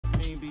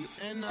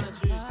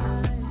energy.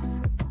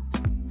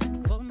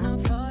 For no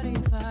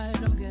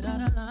 45, don't get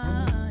out of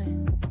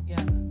line.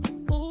 Yeah.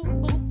 Ooh,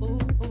 ooh, ooh,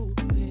 ooh,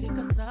 pick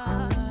a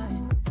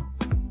side.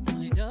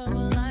 Only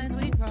double lines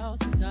we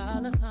cross is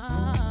dollar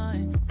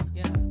signs.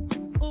 Yeah.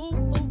 Ooh,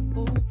 ooh,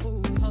 ooh,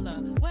 ooh, hold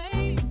up,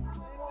 wait. I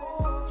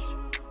want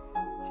you,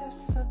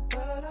 yes I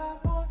thought I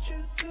want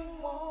you to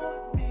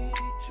want me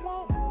to.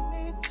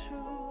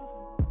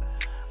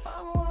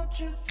 I want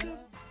you to.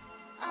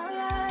 All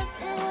I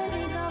see when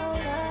you know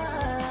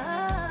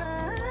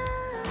love,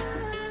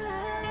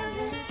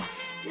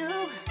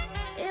 you,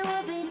 it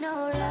would be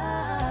no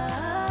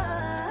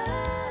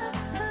love,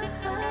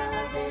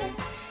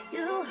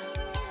 you.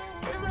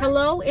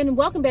 Hello and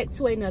welcome back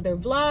to another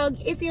vlog.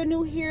 If you're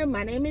new here,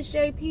 my name is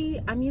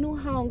JP. I'm your new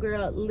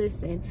homegirl.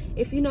 Listen,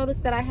 if you notice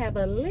that I have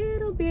a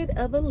little bit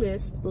of a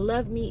lisp,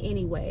 love me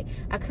anyway.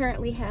 I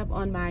currently have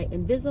on my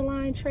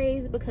Invisalign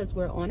trays because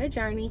we're on a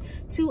journey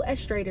to a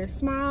straighter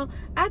smile.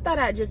 I thought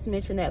I'd just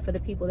mention that for the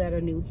people that are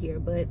new here,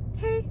 but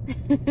hey.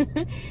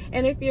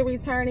 And if you're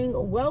returning,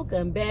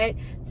 welcome back.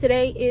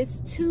 Today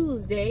is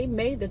Tuesday,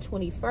 May the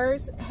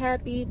 21st.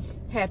 Happy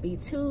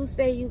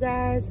Tuesday, you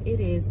guys. It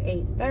is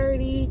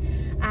 8:30.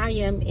 I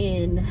am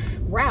en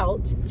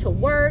route to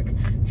work.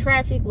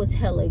 Traffic was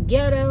hella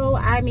ghetto.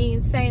 I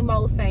mean, same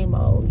old,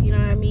 you know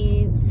what I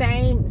mean?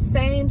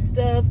 Same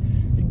stuff,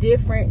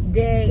 different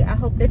day. I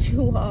hope that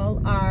you all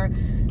are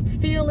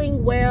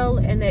feeling well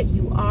and that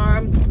you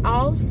are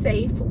all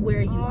safe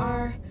where you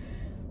are.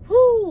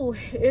 Whew,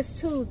 it's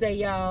Tuesday,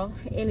 y'all,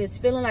 and it's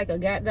feeling like a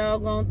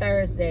doggone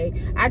Thursday.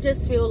 I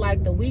just feel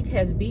like the week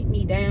has beat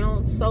me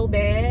down so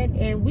bad,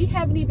 and we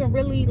haven't even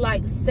really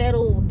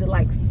settled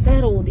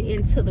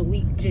into the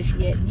week just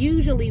yet.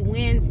 Usually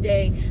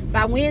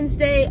by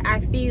Wednesday, I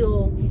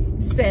feel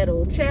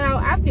settled.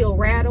 Child, I feel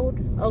rattled,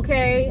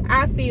 okay?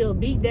 I feel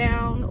beat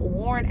down,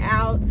 worn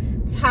out,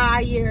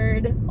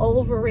 tired,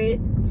 over it,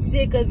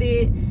 sick of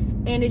it.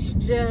 And it's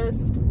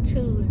just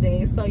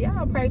Tuesday. So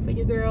y'all pray for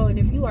your girl. And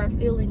if you are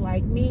feeling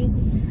like me,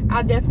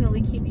 I'll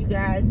definitely keep you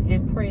guys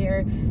in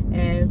prayer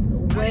as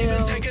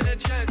well.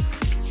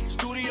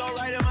 Studio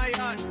right in my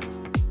yard.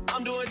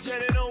 I'm doing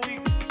 10 in a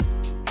week.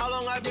 How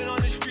long I've been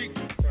on the street?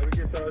 Can we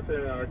get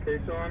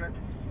queso on it?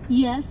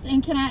 Yes,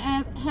 and can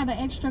I have an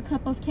extra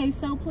cup of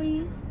queso,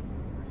 please?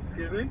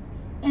 Excuse me?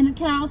 And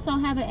can I also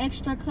have an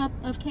extra cup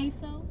of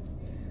queso?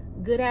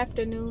 Good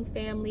afternoon,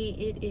 family.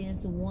 It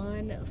is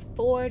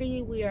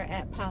 1:40. We are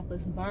at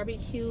Papa's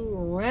Barbecue,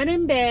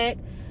 running back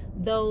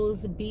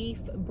those beef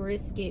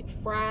brisket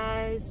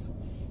fries.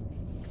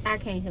 I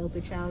can't help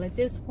it, y'all. At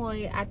this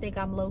point, I think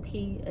I'm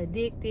low-key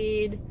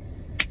addicted.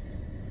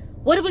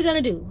 What are we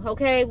gonna do?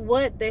 Okay,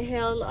 what the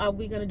hell are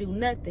we gonna do?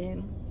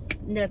 Nothing.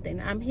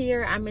 I'm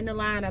here, I'm in the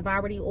line, I've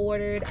already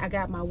ordered, I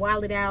got my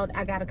wallet out,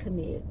 I gotta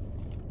commit.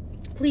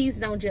 Please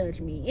don't judge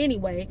me.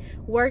 Anyway,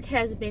 work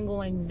has been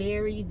going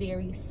very,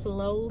 very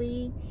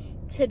slowly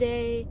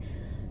today.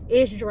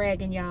 It's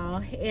dragging,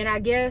 y'all. And I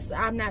guess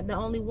I'm not the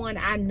only one.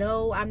 I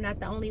know I'm not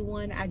the only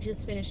one. I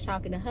just finished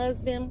talking to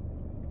husband,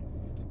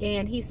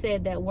 and he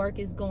said that work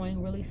is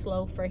going really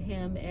slow for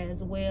him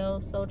as well.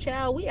 So,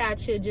 child, we out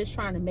here just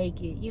trying to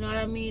make it. You know what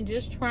I mean?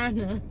 Just trying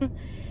to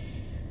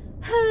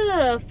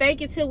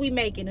fake it till we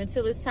make it,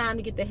 until it's time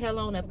to get the hell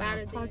on up out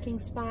of the parking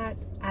spot.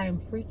 I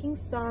am freaking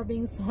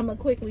starving, so I'm gonna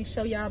quickly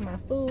show y'all my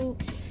food.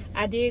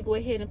 I did go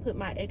ahead and put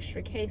my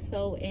extra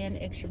queso and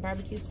extra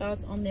barbecue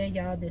sauce on there,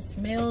 y'all. This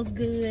smells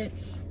good,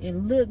 it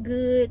look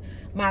good.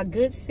 My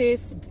good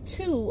sis,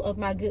 two of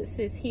my good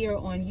sis here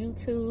on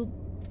YouTube,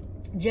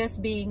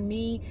 Just Being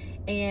Me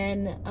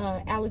and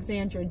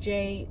Alexandra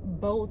J,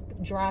 both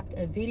dropped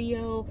a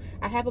video.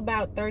 I have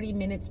about 30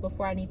 minutes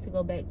before I need to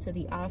go back to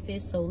the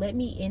office, so let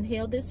me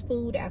inhale this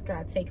food after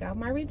I take out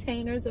my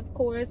retainers, of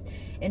course,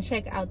 and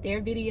check out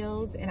their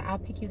videos, and I'll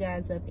pick you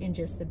guys up in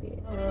just a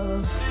bit.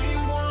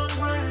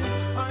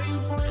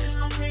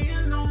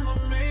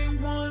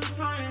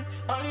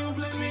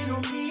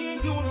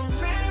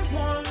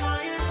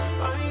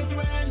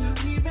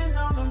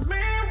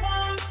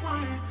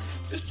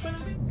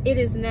 It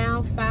is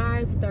now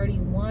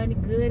 5:31.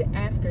 Good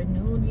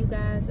afternoon, you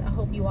guys. I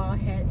hope you all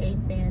had a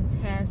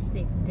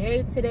fantastic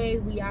day today.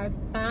 We are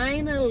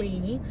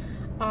finally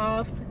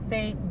off.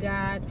 Thank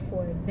God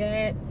for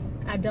that.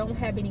 I don't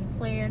have any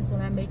plans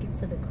when I make it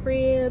to the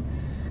crib.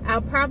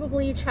 I'll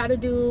probably try to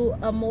do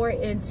a more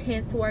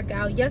intense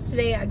workout.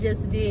 Yesterday I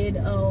just did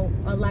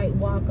a light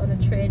walk on a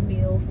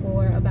treadmill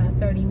for about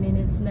 30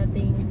 minutes,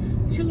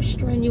 nothing too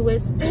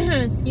strenuous,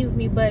 excuse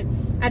me, but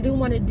I do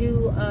want to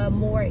do a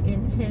more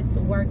intense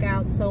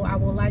workout, so I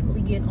will likely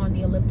get on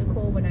the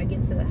elliptical when I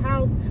get to the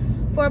house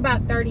for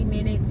about 30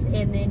 minutes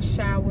and then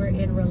shower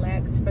and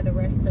relax for the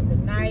rest of the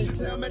night. She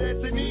tell me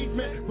that she needs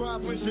me,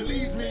 cries when she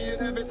leaves me,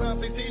 and every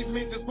time she sees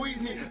me, she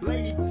squeeze me.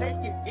 Lady, take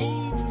it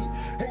easy.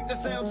 Hate to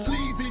sound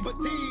sleazy, but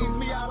tease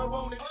me, I don't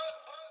want it.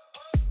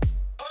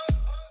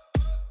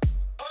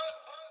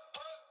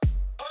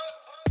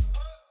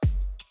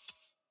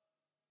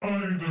 I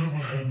ain't never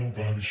had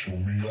nobody show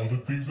me all the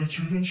things that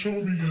you done show me,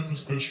 and the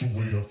special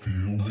way I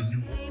feel when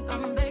you.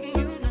 I'm begging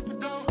you not to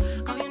go.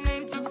 Call your name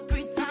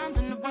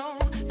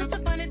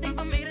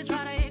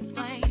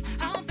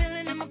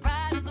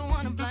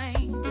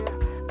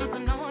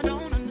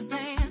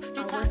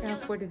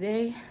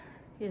today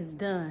is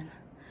done.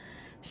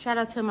 Shout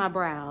out to my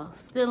brows.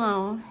 Still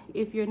on.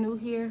 If you're new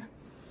here,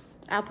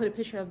 I'll put a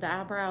picture of the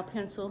eyebrow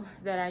pencil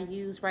that I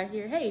use right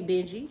here. Hey,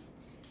 Benji.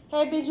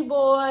 Hey, Benji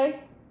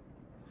boy.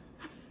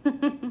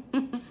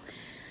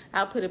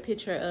 I'll put a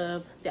picture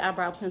of the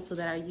eyebrow pencil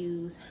that I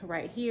use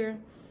right here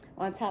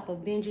on top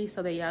of Benji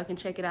so that y'all can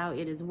check it out.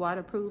 It is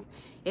waterproof.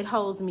 It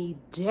holds me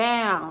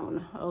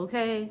down,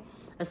 okay?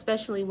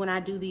 Especially when I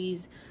do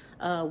these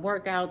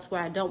workouts where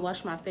I don't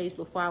wash my face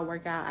before I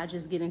work out. I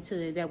just get into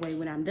it that way.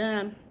 When I'm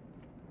done,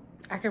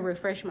 I can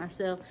refresh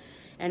myself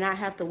and not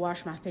have to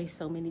wash my face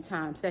so many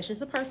times. That's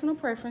just a personal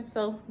preference,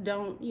 so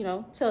don't, you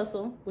know,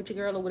 tussle with your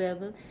girl or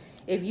whatever.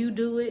 If you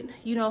do it,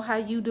 you know how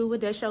you do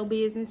it. That's your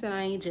business, and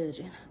I ain't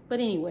judging.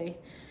 But anyway,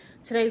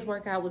 today's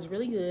workout was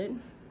really good.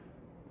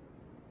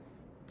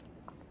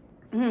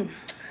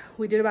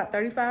 We did about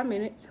 35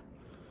 minutes.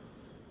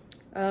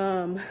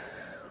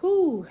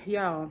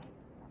 Y'all.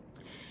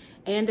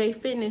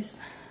 And8 Fitness,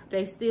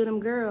 they still them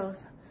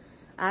girls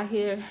out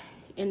here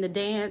in the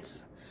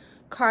dance,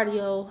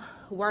 cardio,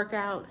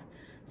 workout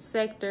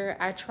sector.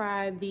 I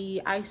tried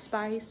the Ice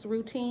Spice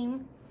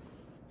routine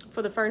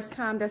for the first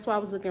time. That's why I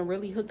was looking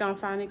really hooked on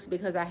phonics,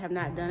 because I have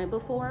not done it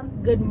before.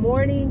 Good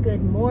morning,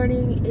 good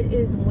morning. It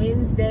is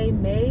Wednesday,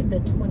 May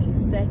the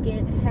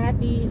 22nd.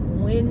 Happy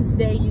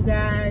Wednesday, you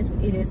guys.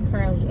 It is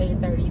currently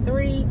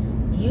 8:33.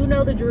 You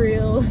know the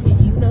drill,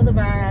 you know the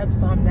vibe,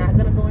 so I'm not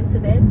gonna go into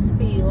that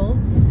spiel.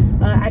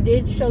 I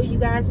did show you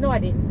guys, no I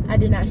didn't. I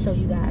did not show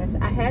you guys.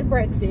 I had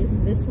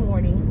breakfast this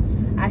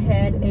morning. I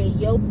had a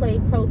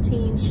Yoplait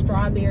protein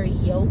strawberry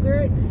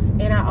yogurt,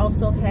 and I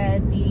also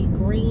had the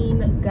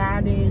Green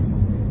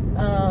Goddess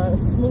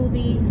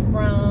smoothie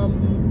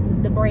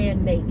from the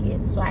brand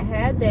Naked. So I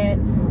had that,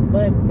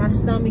 but my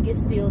stomach is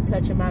still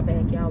touching my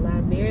back, y'all.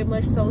 I'm very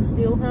much so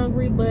still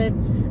hungry, but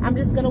I'm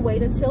just gonna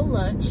wait until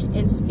lunch.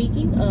 And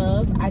speaking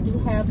of, I do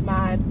have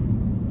my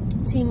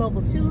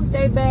T-Mobile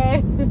Tuesday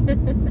bag.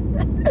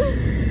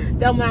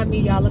 Don't mind me,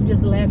 y'all. I'm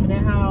just laughing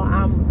at how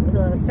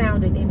I'm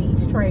sounding in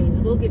these trays.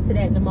 We'll get to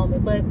that in a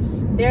moment. But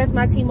there's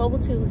my T-Mobile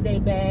Tuesday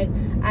bag.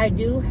 I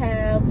do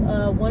have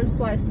one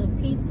slice of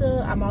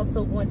pizza. I'm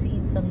also going to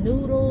eat some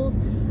noodles,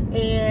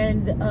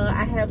 and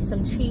I have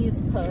some cheese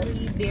puffs.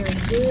 Very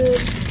good.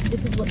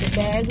 This is what the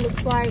bag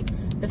looks like.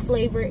 The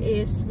flavor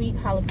is sweet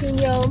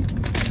jalapeno.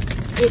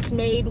 It's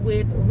made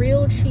with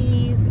real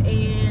cheese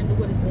and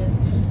what is this?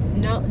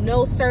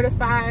 No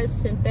certified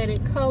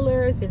synthetic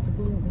colors. It's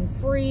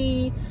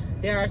gluten-free.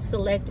 There are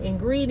select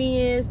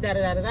ingredients, this, that,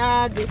 and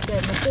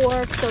the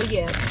fourth. So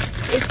yeah,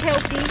 it's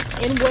healthy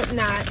and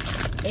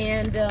whatnot.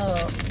 And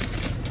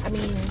I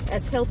mean,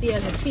 as healthy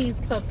as a cheese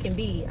puff can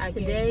be.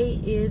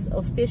 Today is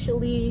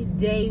officially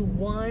day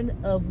 1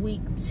 of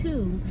week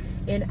 2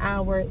 in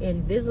our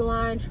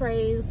Invisalign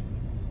trays.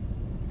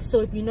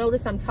 So if you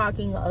notice I'm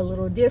talking a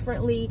little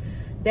differently,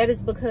 that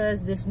is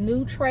because this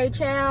new tray,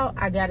 child,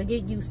 I got to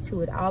get used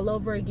to it all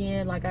over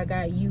again, like I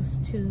got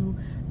used to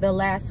the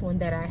last one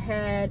that I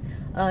had.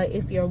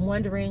 If you're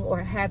wondering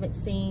or haven't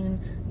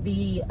seen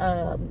the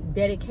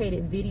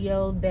dedicated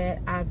video that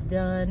I've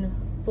done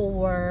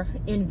for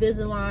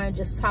Invisalign,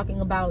 just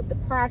talking about the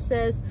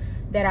process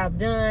that I've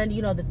done,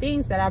 you know, the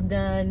things that I've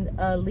done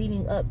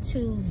leading up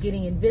to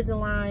getting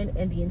Invisalign,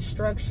 and the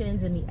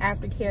instructions and the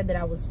aftercare that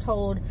I was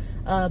told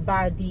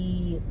by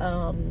the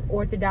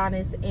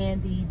orthodontist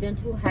and the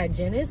dental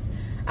hygienist.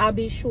 I'll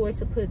be sure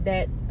to put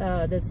that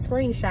the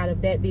screenshot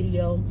of that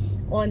video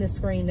on the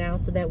screen now,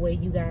 so that way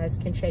you guys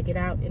can check it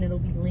out, and it'll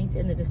be linked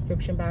in the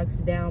description box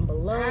down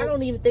below. I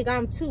don't even think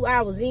I'm 2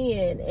 hours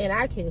in, and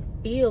I can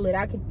feel it.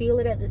 I can feel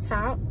it at the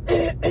top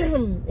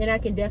and I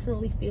can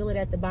definitely feel it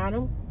at the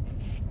bottom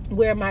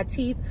where my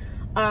teeth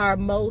are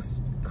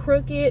most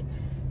crooked.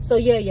 So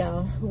yeah,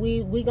 y'all,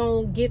 we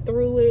gonna get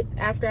through it.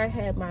 After I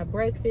had my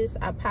breakfast,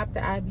 I popped the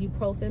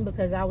ibuprofen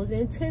because I was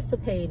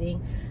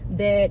anticipating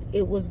that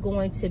it was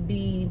going to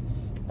be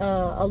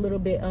a little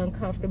bit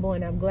uncomfortable,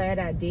 and I'm glad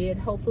I did.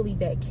 Hopefully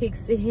that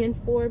kicks in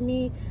for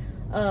me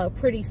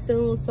pretty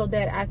soon, so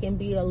that I can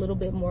be a little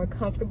bit more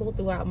comfortable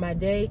throughout my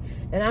day.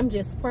 And I'm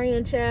just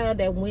praying, child,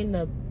 that when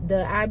the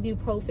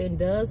ibuprofen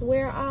does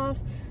wear off,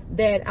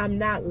 that I'm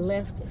not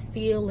left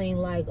feeling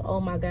like, oh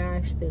my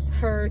gosh, this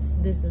hurts,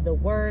 this is the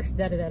worst,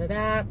 da da da da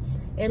da.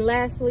 And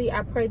lastly,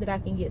 I pray that I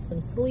can get some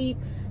sleep.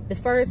 The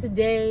first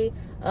day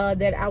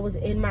that I was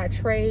in my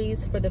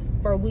trays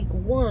for week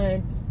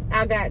 1,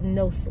 I got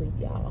no sleep,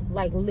 y'all.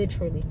 Like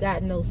literally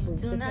got no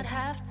sleep. Do not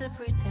have to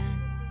pretend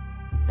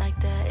like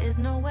there is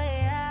no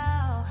way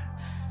out.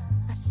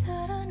 I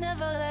should've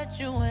never let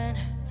you in,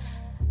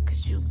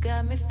 'cause you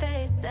got me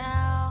face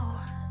down.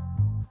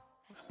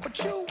 But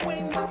you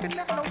ain't looking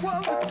at no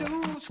other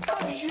dudes,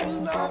 'cause you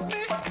love me.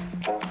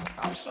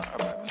 I'm sorry,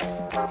 baby.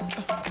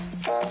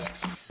 So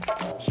sexy.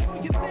 So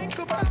you think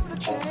about a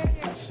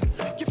chance.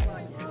 You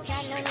find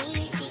Got no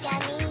need, she got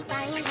me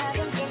buying her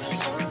them Jimmy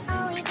shoes.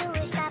 All we do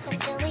is shop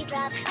until we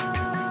drop.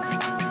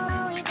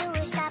 All we do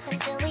is shop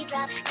until we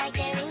drop. Like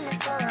they're in the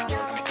floor.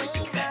 All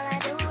I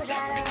do is all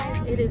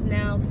I It is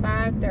now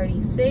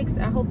 5:36.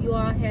 I hope you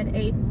all had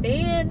a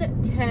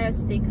fantastic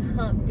fantastic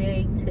hump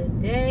day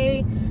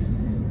today.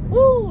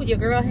 Woo, your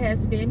girl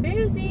has been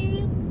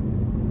busy.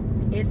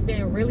 It's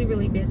been really,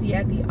 really busy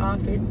at the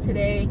office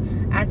today.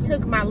 I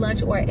took my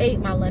lunch, or ate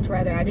my lunch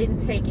rather. I didn't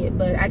take it,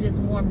 but I just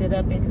warmed it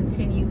up and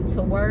continued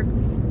to work.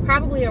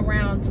 Probably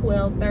around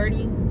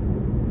 12:30.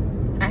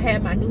 I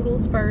had my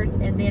noodles first,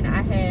 and then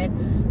I had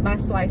my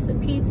slice of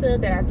pizza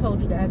that I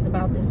told you guys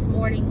about this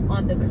morning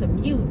on the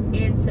commute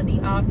into the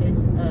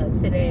office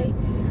today.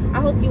 I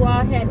hope you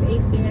all had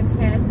a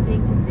fantastic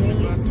day.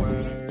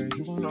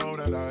 You know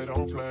that I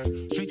don't play.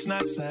 Streets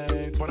not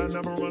safe, but I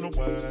never run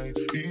away,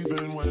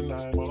 even when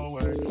I'm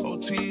away.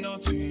 OT,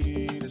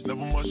 OT, there's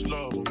never much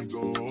love when we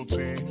go OT.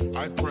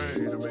 I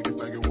pray to make it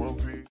back in one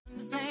piece.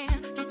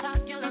 Understand just how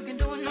you look and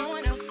do it, no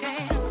one else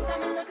can. Got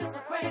me looking so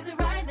crazy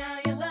right now.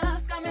 Your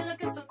love's got me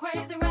looking so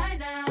crazy right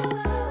now.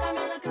 Got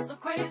me looking so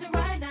crazy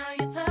right now.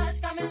 Your touch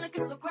got me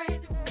looking so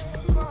crazy.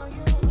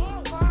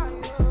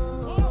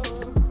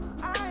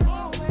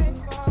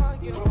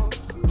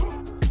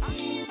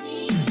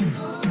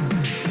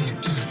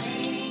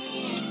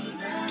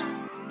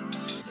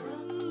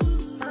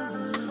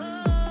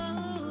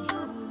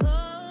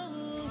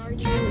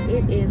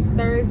 It is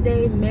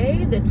Thursday,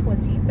 May the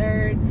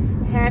 23rd.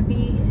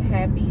 Happy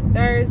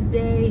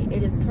Thursday.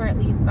 It is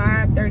currently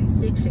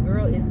 5:36. Your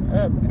girl is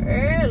up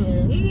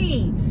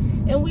early,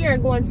 and we are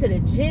going to the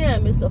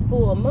gym. It's a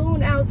full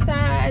moon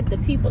outside. The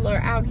people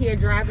are out here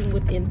driving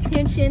with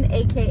intention,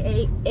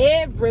 aka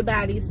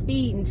everybody's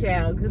speeding,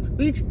 child, because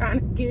we trying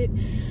to get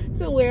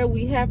to where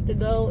we have to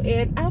go.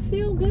 And I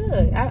feel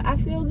good. I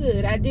feel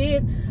good. I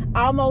did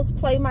almost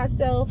play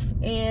myself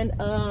and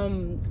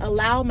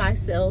allow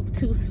myself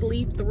to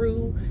sleep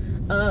through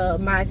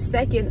my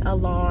second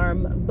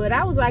alarm, but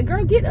I was like,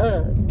 girl, get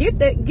up,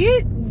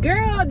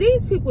 girl,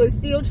 these people are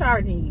still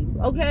charging you,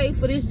 okay,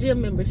 for this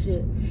gym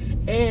membership.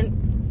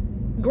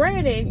 And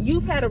granted,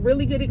 you've had a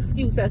really good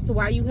excuse as to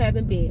why you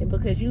haven't been,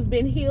 because you've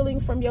been healing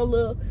from your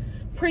little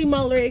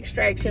premolar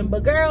extraction,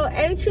 but girl,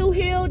 ain't you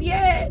healed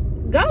yet?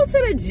 Go to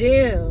the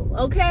gym,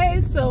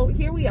 okay? So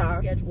here we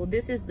are.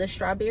 This is the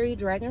strawberry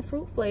dragon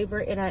fruit flavor,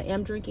 and I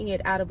am drinking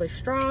it out of a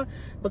straw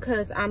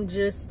because I'm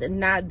just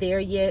not there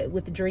yet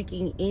with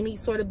drinking any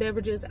sort of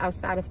beverages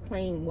outside of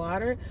plain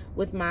water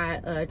with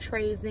my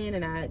trays in,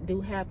 and I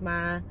do have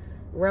my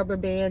rubber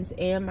bands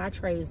and my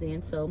trays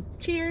in. So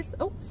cheers.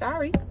 Oh,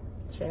 sorry,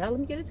 child, let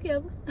me get it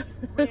together.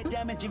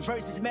 Damaging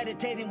versus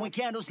meditating when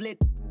candles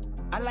lit.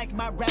 I like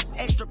my raps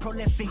extra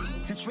prolific.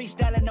 Since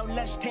freestyling on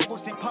lunch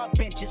tables and park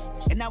benches.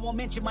 And I won't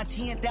mention my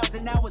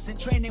 10,000 hours in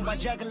training while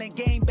juggling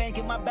game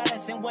banking. My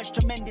balancing was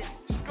tremendous.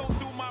 Just go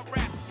through my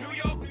raps. New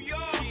York, New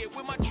York. Yeah,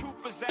 where my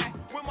troopers at?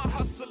 Where my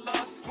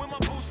hustlers? Where my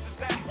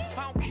boosters at?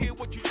 I don't care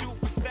what you do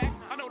for stacks.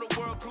 I know the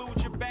world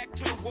glued your back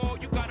to the wall.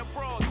 You gotta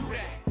brawl through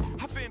that.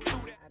 I've been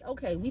through that.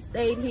 Okay, we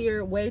stayed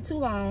here way too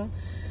long.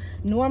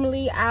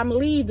 Normally, I'm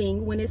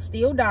leaving when it's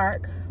still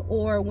dark,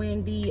 or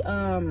when the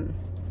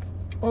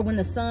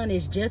sun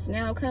is just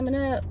now coming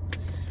up.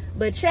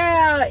 But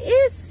child,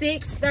 it's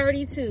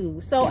 6:32,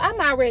 so I'm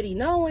already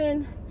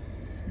knowing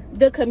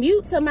the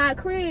commute to my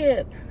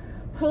crib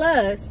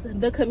plus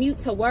the commute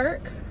to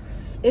work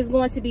is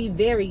going to be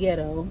very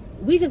ghetto.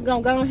 We just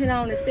gonna go ahead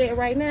on and say it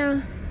right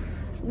now.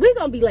 We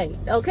gonna be late,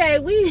 okay?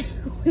 We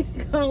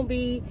gonna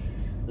be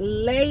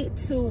late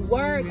to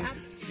work.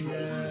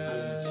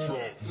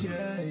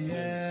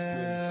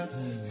 Yeah.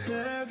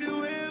 Have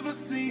you ever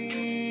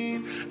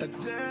seen a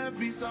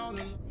deadbeat on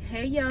the...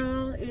 Hey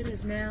y'all, it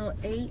is now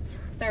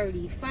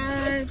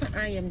 8:35.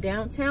 I am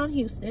downtown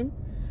Houston.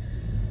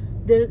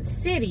 The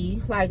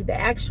city, like the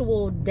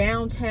actual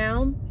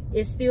downtown,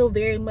 is still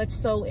very much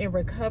so in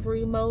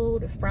recovery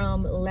mode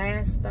from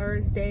last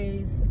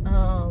Thursday's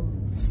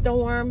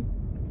storm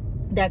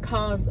that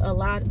caused a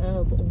lot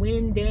of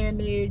wind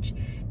damage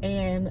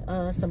and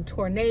some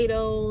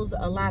tornadoes.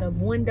 A lot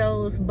of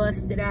windows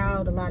busted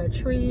out, a lot of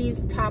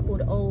trees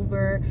toppled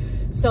over.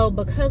 So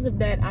because of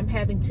that, I'm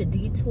having to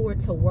detour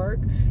to work.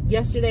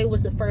 Yesterday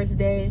was the first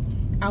day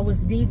I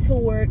was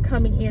detoured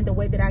coming in the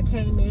way that I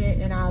came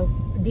in, and I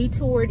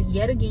detoured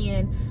yet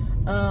again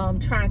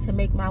trying to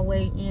make my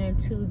way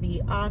into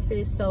the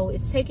office. So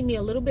it's taking me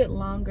a little bit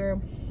longer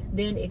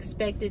than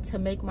expected to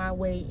make my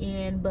way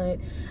in, but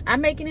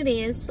I'm making it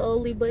in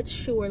slowly but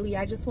surely.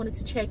 I just wanted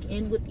to check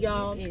in with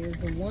y'all. It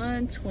is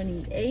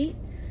 1:28.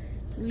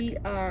 We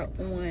are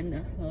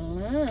on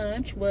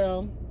lunch.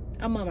 Well,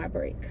 I'm on my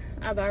break.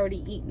 I've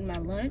already eaten my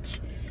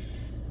lunch.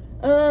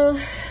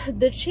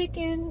 The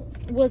chicken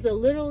was a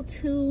little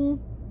too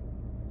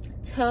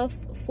tough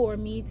for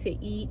me to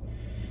eat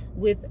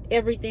with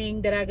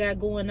everything that I got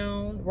going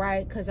on,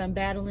 right? Because I'm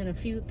battling a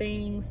few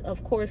things.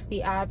 Of course,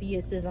 the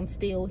obvious is I'm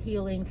still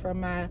healing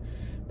from my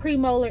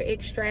premolar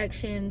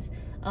extractions.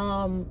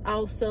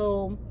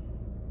 Also,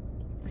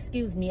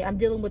 excuse me, I'm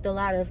dealing with a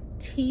lot of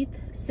teeth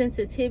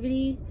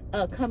sensitivity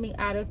coming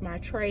out of my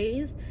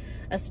trays,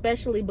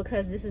 especially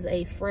because this is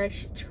a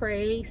fresh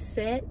tray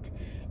set.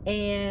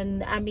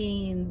 And I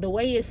mean, the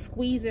way it's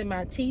squeezing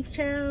my teeth,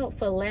 child,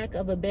 for lack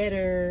of a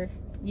better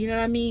you know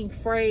what I mean,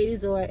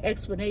 phrase or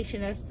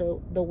explanation as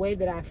to the way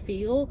that I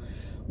feel.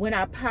 When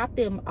I pop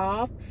them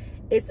off,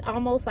 it's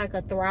almost like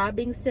a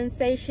throbbing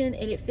sensation,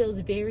 and it feels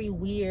very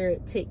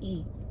weird to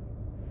eat.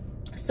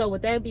 So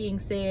with that being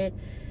said,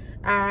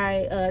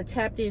 I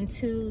tapped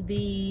into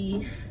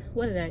the,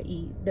 what did I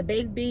eat? The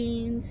baked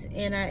beans,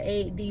 and I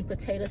ate the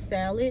potato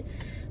salad.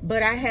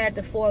 But I had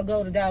to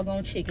forego the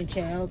doggone chicken,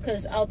 child,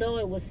 because although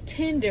it was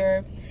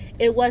tender,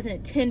 it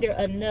wasn't tender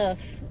enough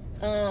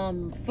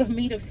for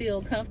me to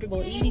feel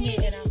comfortable eating it.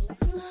 And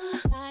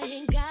I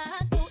ain't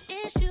got no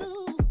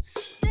issues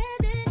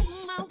standing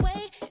in my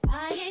way.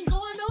 I ain't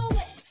going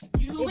nowhere.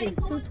 it is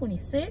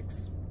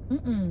 2:26.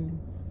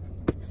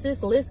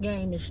 Sis list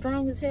game is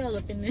strong as hell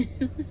up in this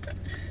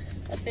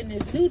up in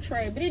this new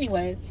tray. But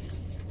anyway,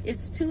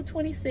 it's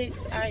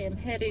 2:26. I am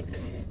headed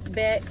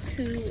back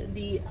to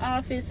the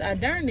office. I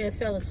darn near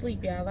fell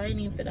asleep, y'all. I ain't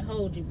even finna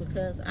hold you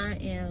because I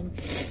am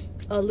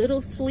a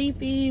little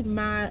sleepy.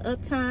 My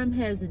uptime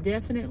has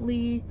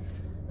definitely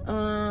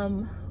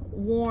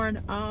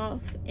worn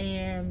off,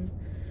 and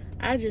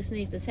I just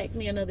need to take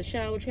me another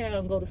shower, child,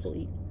 and go to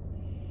sleep.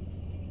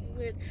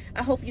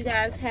 I hope you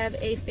guys have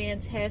a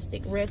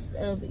fantastic rest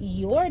of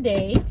your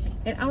day,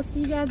 and I'll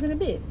see you guys in a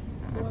bit.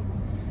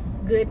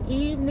 Good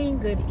evening,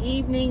 good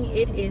evening.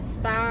 It is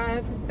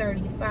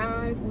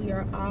 5:35. We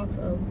are off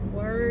of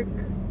work.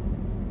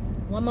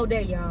 One more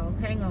day, y'all.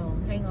 Hang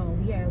on, hang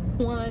on. We have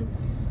one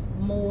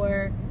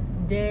more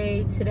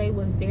day. Today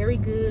was very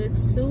good.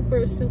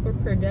 Super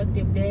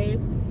productive day.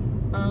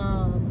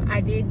 I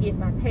did get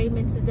my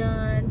payments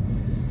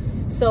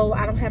done, so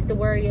I don't have to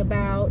worry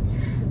about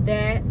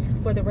that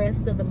for the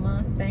rest of the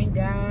month, thank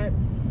God.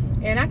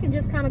 And I can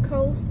just kind of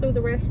coast through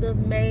the rest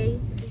of May.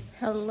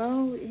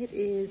 Hello, it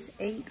is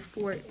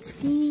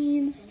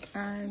 8:14.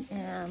 I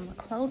am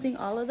closing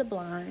all of the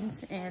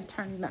blinds and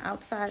turning the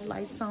outside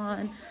lights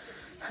on.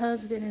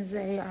 Husband and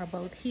Zay are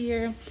both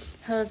here.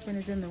 Husband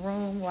is in the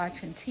room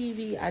watching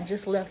TV. I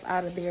just left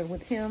out of there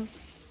with him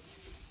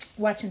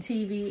watching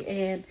TV,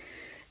 and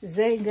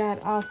Zay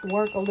got off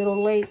work a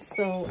little late,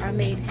 so I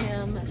made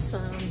him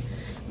some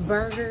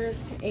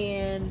burgers,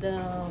 and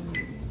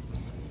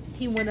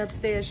he went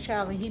upstairs,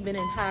 child, and he's been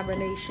in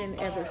hibernation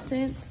ever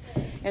since.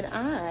 And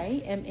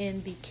I am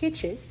in the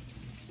kitchen,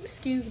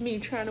 excuse me,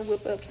 trying to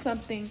whip up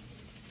something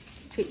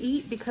to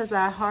eat because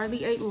I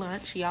hardly ate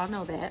lunch. Y'all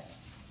know that.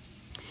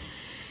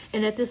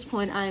 And at this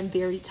point, I am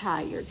very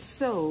tired.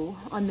 So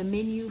on the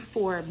menu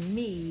for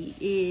me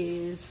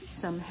is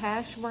some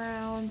hash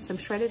brown, some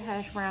shredded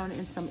hash brown,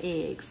 and some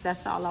eggs.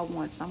 That's all I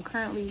want. So I'm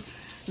currently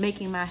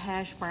making my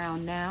hash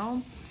brown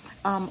now.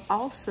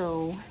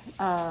 Also,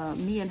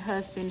 me and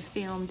husband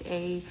filmed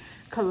a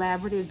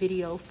collaborative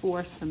video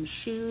for some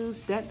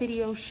shoes. That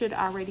video should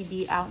already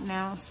be out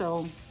now,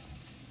 so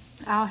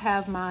I'll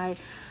have my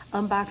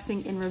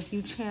unboxing and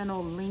review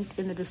channel linked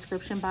in the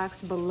description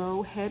box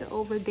below. Head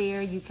over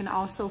there. You can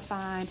also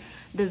find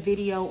the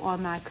video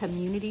on my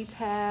community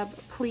tab.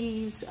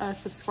 Please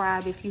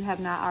subscribe if you have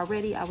not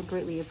already. I would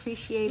greatly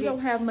appreciate it. We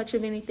don't have much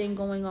of anything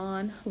going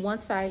on.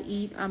 Once I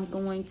eat, I'm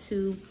going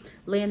to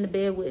lay in the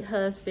bed with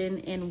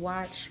husband and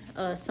watch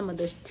some of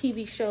the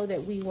TV show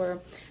that we were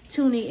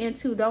tuning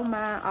into. Don't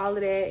mind all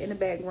of that in the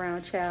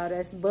background, child.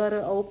 That's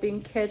butter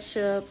open,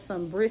 ketchup,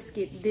 some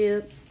brisket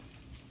dip,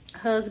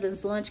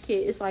 husband's lunch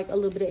kit. It's like a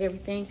little bit of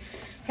everything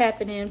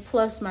happening.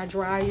 Plus my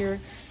dryer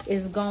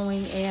is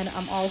going, and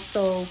I'm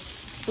also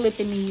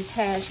flipping these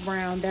hash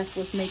brown. That's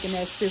what's making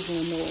that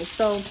sizzling noise.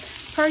 So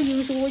per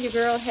usual, your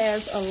girl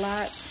has a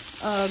lot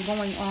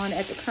going on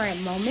at the current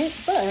moment,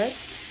 but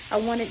I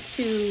wanted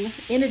to,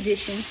 in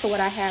addition to what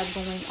I have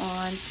going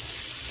on,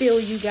 fill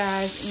you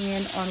guys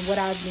in on what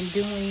I've been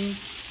doing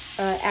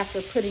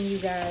after putting you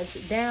guys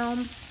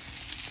down.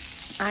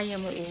 I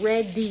am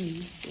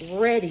ready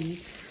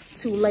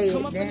to lay it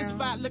down. Come up in the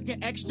spot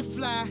looking extra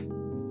fly.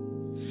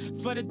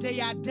 For the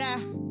day I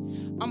die,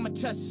 I'ma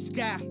touch the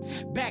sky.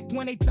 Back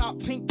when they thought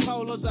pink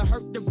polos would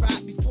hurt the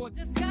ride before.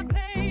 Just got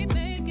paid.